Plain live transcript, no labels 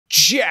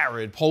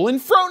Jared Polin,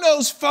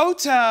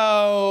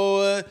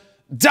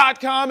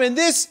 FroKnowsPhoto.com, and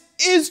this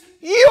is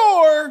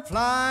your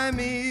Fly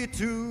me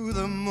to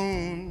the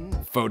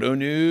moon. Photo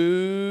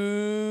News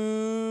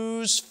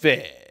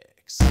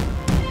Fix.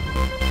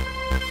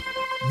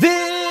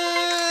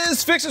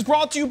 This fix is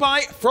brought to you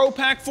by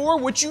FroPack 4,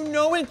 which you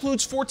know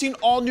includes 14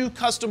 all-new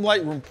custom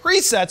Lightroom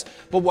presets,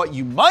 but what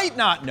you might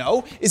not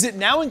know is it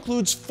now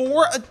includes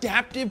 4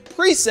 adaptive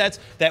presets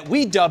that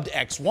we dubbed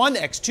X1,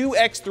 X2,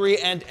 X3,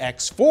 and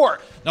X4.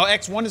 Now,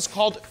 X1 is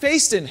called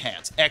Face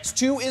Enhance,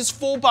 X2 is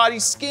Full Body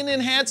Skin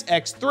Enhance,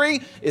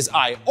 X3 is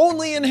Eye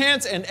Only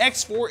Enhance, and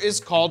X4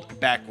 is called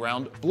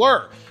Background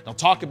Blur. Now,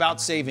 talk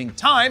about saving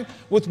time.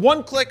 With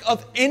one click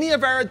of any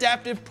of our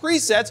adaptive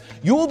presets,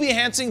 you will be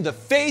enhancing the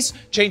face,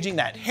 changing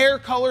that hair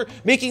color,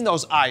 making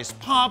those eyes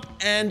pop,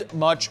 and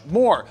much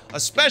more,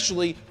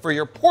 especially for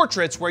your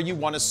portraits where you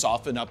want to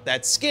soften up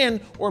that skin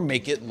or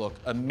make it look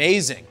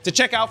amazing. To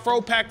check out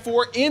FroPack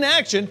 4 in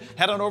action,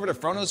 head on over to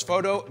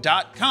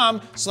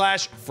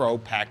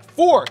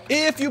FroKnowsPhoto.com/FroPack4.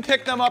 If you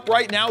pick them up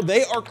right now,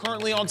 they are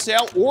currently on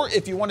sale, or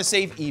if you want to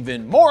save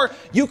even more,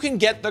 you can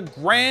get the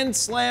Grand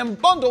Slam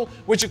Bundle,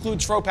 which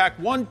includes FroPack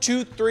 1,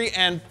 2, 3,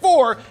 and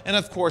 4, and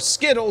of course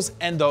Skittles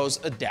and those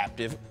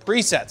adaptive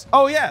presets.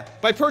 Oh yeah,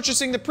 by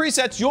purchasing the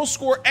presets, you'll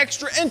score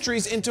extra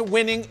entries into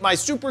winning my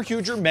Super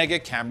Huger Mega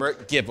Camera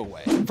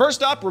giveaway.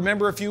 First up,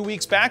 remember a few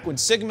weeks back when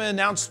Sigma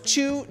announced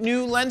 2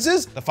 new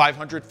lenses, the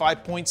 500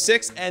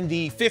 5.6 and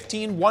the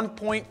 15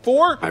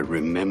 1.4? I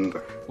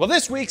remember. Well,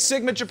 this week,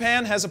 Sigma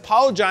Japan has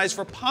apologized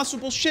for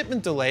possible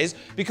shipment delays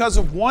because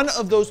of one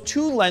of those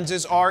 2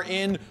 lenses are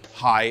in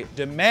high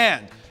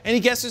demand. Any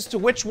guesses to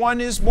which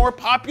one is more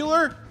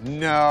popular?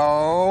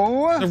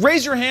 No. Now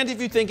raise your hand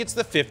if you think it's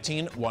the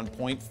 15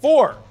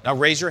 1.4. Now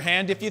raise your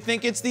hand if you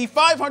think it's the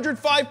 500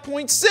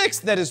 5.6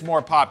 that is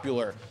more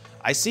popular.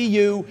 I see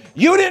you.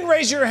 You didn't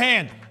raise your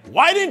hand.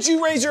 Why didn't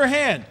you raise your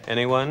hand?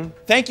 Anyone?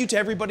 Thank you to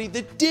everybody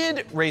that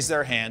did raise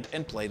their hand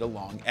and played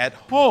along at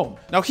home.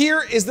 Now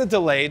here is the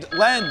delayed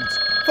lens.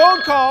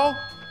 Phone call.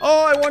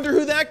 Oh, I wonder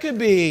who that could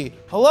be.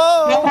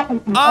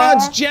 Hello?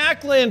 It's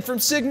Jacqueline from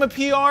Sigma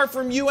PR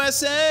from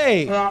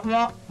USA.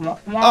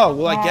 Oh,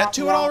 will I get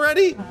to it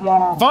already?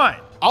 Fine.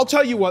 I'll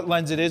tell you what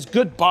lens it is.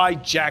 Goodbye,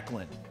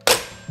 Jacqueline.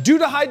 Due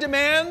to high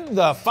demand,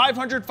 the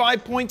 500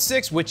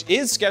 5.6, which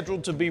is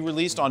scheduled to be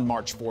released on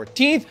March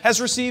 14th, has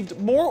received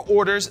more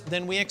orders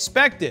than we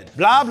expected.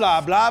 Blah,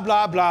 blah, blah,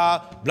 blah,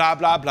 blah, blah,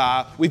 blah,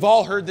 blah. We've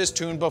all heard this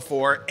tune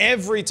before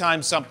every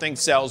time something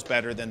sells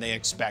better than they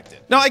expected.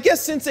 Now, I guess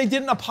since they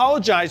didn't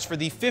apologize for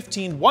the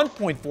 15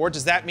 1.4,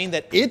 does that mean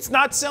that it's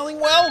not selling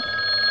well?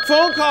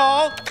 Phone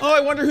call. Oh, I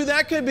wonder who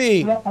that could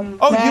be.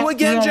 Oh, you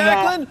again,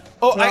 Jacqueline?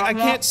 Oh, I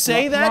can't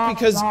say that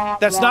because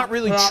that's not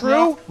really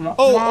true.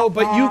 Oh,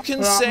 but you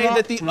can say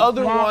that the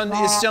other one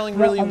is selling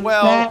really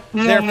well,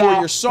 therefore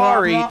you're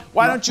sorry.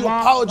 Why don't you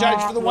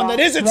apologize for the one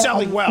that isn't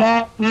selling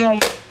well?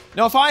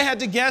 Now, if I had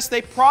to guess,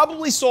 they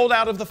probably sold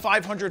out of the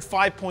 500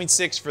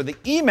 5.6 for the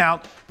E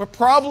mount, but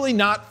probably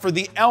not for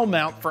the L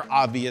mount for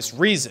obvious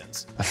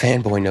reasons. A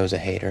fanboy knows a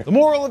hater. The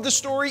moral of the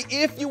story,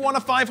 if you want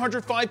a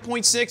 500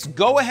 5.6,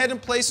 go ahead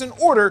and place an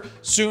order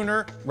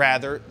sooner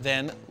rather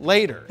than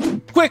later.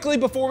 Quickly,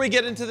 before we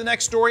get into the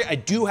next story, I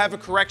do have a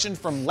correction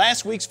from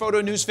last week's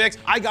Photo News Fix.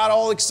 I got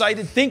all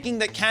excited thinking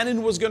that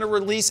Canon was going to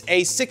release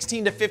a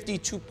 16 to 50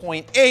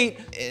 2.8,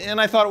 and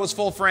I thought it was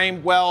full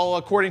frame. Well,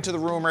 according to the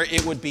rumor,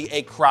 it would be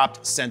a cropped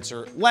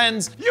sensor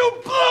lens. You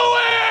blew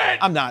it!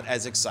 I'm not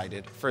as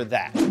excited for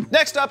that.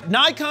 Next up,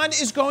 Nikon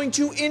is going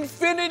to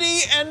infinity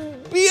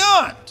and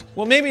beyond.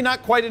 Well, maybe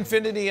not quite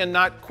infinity and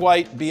not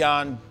quite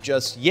beyond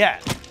just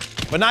yet.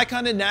 But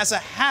Nikon and NASA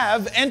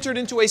have entered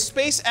into a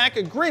Space Act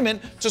agreement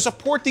to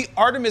support the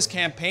Artemis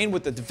campaign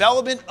with the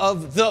development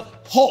of the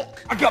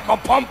Hulk. I got my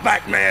pump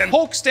back, man.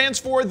 Hulk stands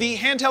for the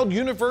Handheld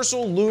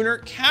Universal Lunar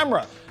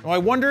Camera. Now, I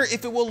wonder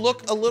if it will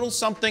look a little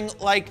something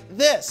like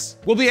this.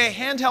 Will be a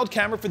handheld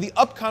camera for the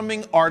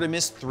upcoming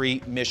Artemis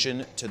 3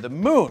 mission to the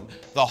moon.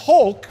 The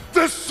Hulk,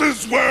 This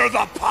is where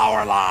the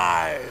power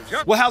lies.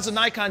 will house a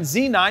Nikon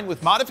Z9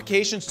 with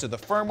modifications to the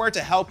firmware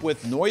to help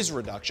with noise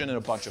reduction and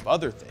a bunch of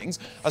other things,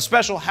 a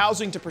special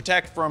housing to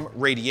protect from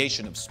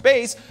radiation of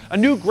space, a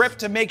new grip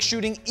to make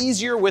shooting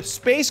easier with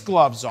space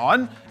gloves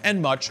on,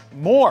 and much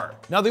more.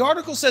 Now, the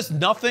article says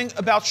nothing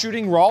about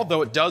shooting RAW,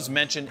 though it does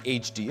mention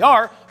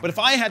HDR, but if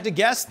I had to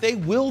guess, they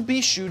will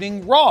be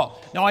shooting RAW.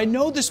 Now, I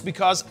know this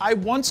because I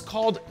once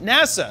called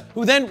NASA,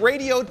 who then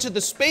radioed to the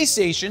space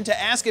station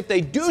to ask if they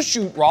do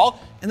shoot RAW,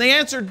 and they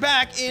answered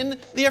back in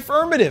the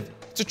affirmative.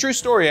 It's a true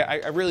story.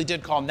 I really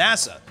did call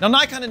NASA. Now,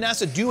 Nikon and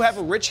NASA do have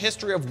a rich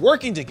history of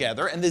working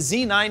together, and the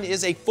Z9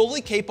 is a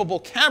fully capable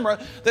camera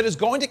that is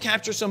going to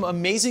capture some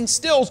amazing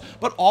stills,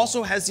 but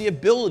also has the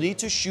ability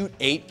to shoot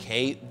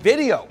 8K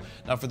video.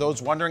 Now, for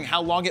those wondering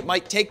how long it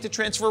might take to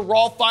transfer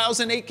RAW files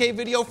and 8K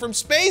video from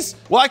space,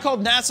 well, I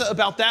called NASA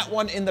about that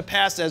one in the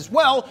past as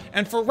well,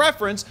 and for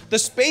reference, the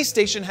space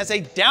station has a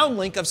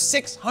downlink of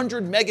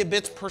 600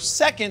 megabits per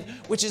second,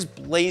 which is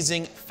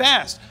blazing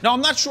fast. Now,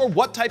 I'm not sure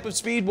what type of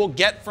speed we'll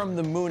get from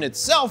the moon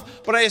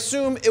itself, but I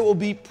assume it will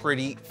be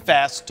pretty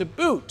fast to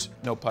boot.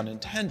 No pun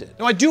intended.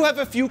 Now, I do have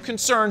a few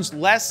concerns,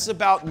 less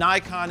about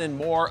Nikon and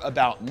more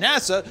about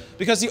NASA,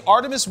 because the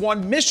Artemis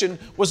 1 mission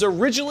was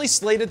originally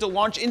slated to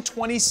launch in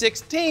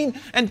 2016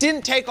 and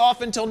didn't take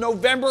off until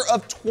November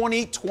of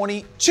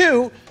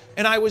 2022,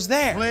 and I was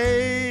there.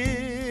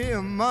 Play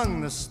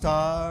among the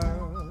stars.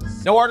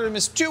 Now,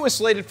 Artemis 2 is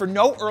slated for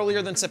no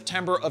earlier than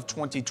September of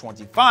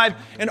 2025,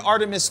 and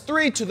Artemis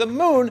 3 to the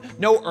moon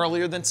no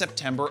earlier than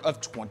September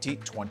of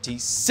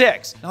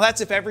 2026. Now,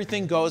 that's if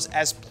everything goes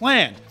as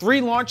planned.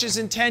 3 launches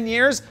in 10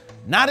 years,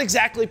 not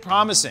exactly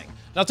promising.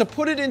 Now, to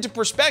put it into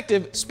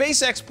perspective,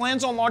 SpaceX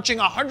plans on launching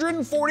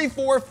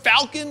 144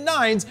 Falcon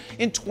 9s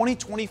in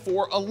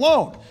 2024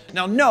 alone.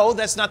 Now, no,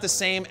 that's not the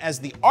same as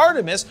the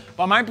Artemis,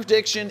 but my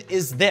prediction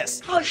is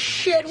this. Oh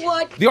shit,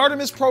 what? The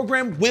Artemis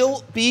program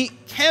will be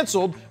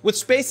canceled, with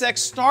SpaceX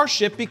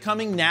Starship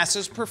becoming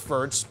NASA's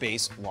preferred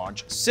space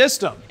launch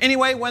system.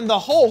 Anyway, when the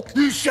Hulk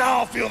You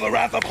shall feel the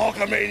wrath of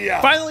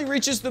Hulkamania. finally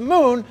reaches the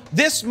moon,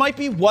 this might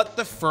be what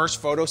the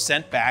first photo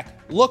sent back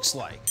looks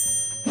like.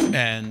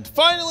 And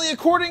finally,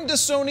 according to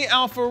Sony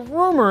Alpha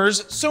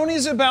rumors,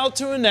 Sony's about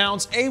to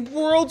announce a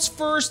world's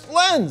first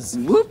lens.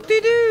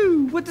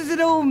 Whoop-de-doo! What does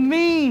it all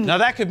mean? Now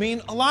that could mean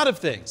a lot of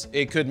things.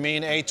 It could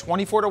mean a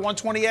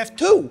 24-120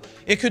 f2.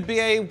 It could be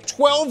a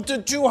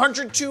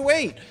 12-200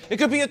 2.8. It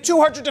could be a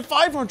 200-500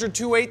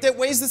 2.8 that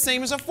weighs the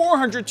same as a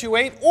 400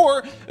 2.8,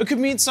 or it could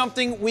mean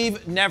something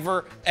we've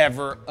never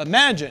ever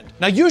imagined.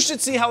 Now you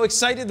should see how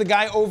excited the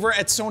guy over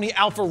at Sony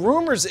Alpha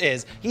Rumors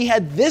is. He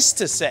had this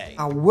to say.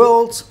 A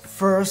world's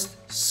first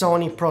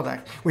Sony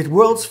product. With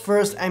world's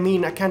first, I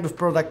mean a kind of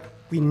product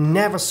we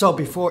never saw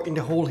before in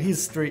the whole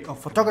history of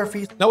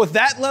photography. Now with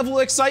that level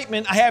of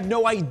excitement, I have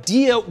no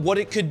idea what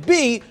it could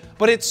be,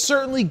 but it's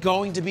certainly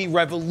going to be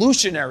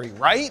revolutionary,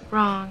 right?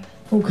 Wrong.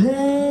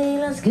 Okay,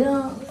 let's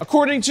go.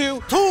 According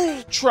to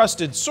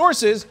trusted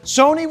sources,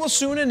 Sony will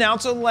soon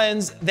announce a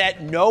lens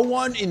that no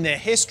one in the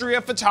history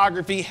of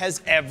photography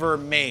has ever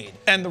made.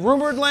 And the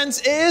rumored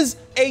lens is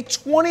a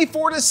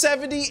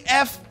 24-70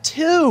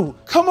 f2.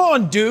 Come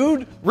on,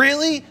 dude.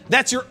 Really?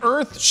 That's your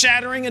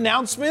earth-shattering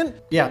announcement?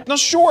 Yeah. Now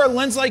sure, a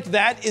lens like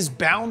that is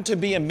bound to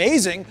be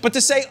amazing, but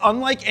to say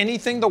unlike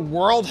anything the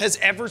world has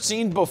ever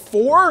seen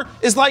before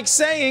is like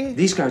saying,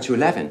 These go to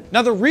 11.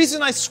 now the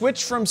reason I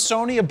switched from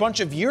Sony a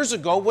bunch of years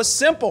ago was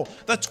simple.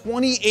 The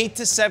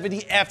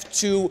 28-70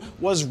 f2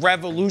 was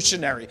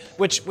revolutionary,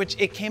 which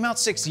it came out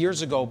 6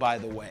 years ago, by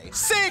the way.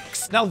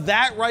 6! Now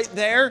that right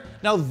there,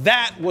 now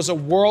that was a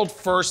world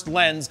first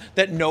lens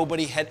that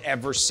nobody had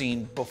ever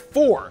seen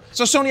before.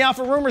 So Sony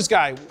Alpha Rumors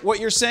guy, what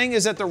you're saying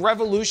is that the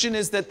revolution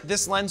is that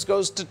this lens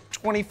goes to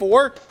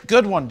 24?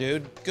 Good one,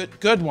 dude.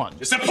 Good one.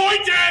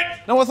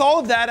 Disappointed! Now with all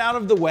of that out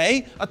of the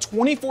way, a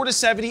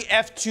 24-70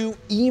 f2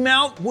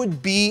 E-mount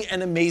would be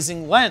an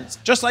amazing lens,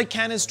 just like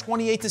Canon's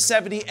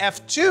 28-70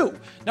 f2.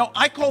 Now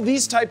I call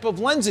these type of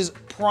lenses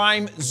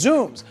prime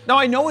zooms. Now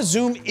I know a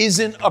zoom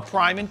isn't a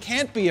prime and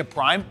can't be a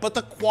prime, but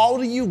the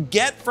quality you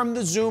get from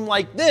the zoom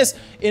like this,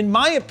 in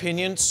my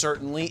opinion,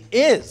 certainly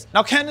is.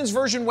 Now Canon's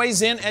version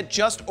weighs in at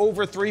just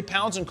over 3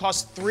 pounds and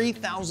costs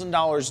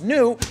 $3,000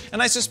 new,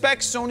 and I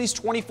suspect Sony's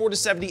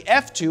 24-70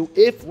 f2,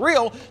 if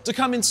real, to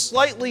come in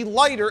slightly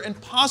lighter and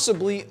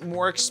possibly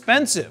more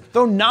expensive.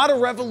 Though not a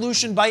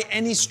revolution by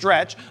any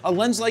stretch, a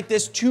lens like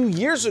this 2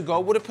 years ago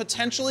would have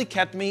potentially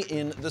kept me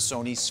in the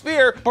Sony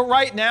sphere, but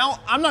right now,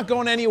 I'm not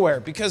going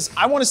anywhere because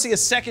I want to see a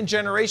second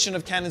generation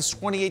of Canon's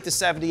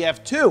 28-70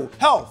 f2.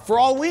 Hell, for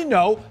all we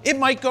know, it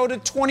might go to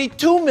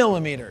 22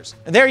 millimeters.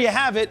 And there you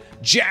have it,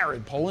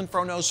 Jared, Polin,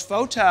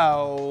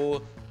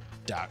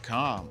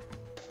 FroKnowsPhoto.com.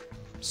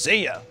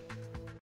 See ya.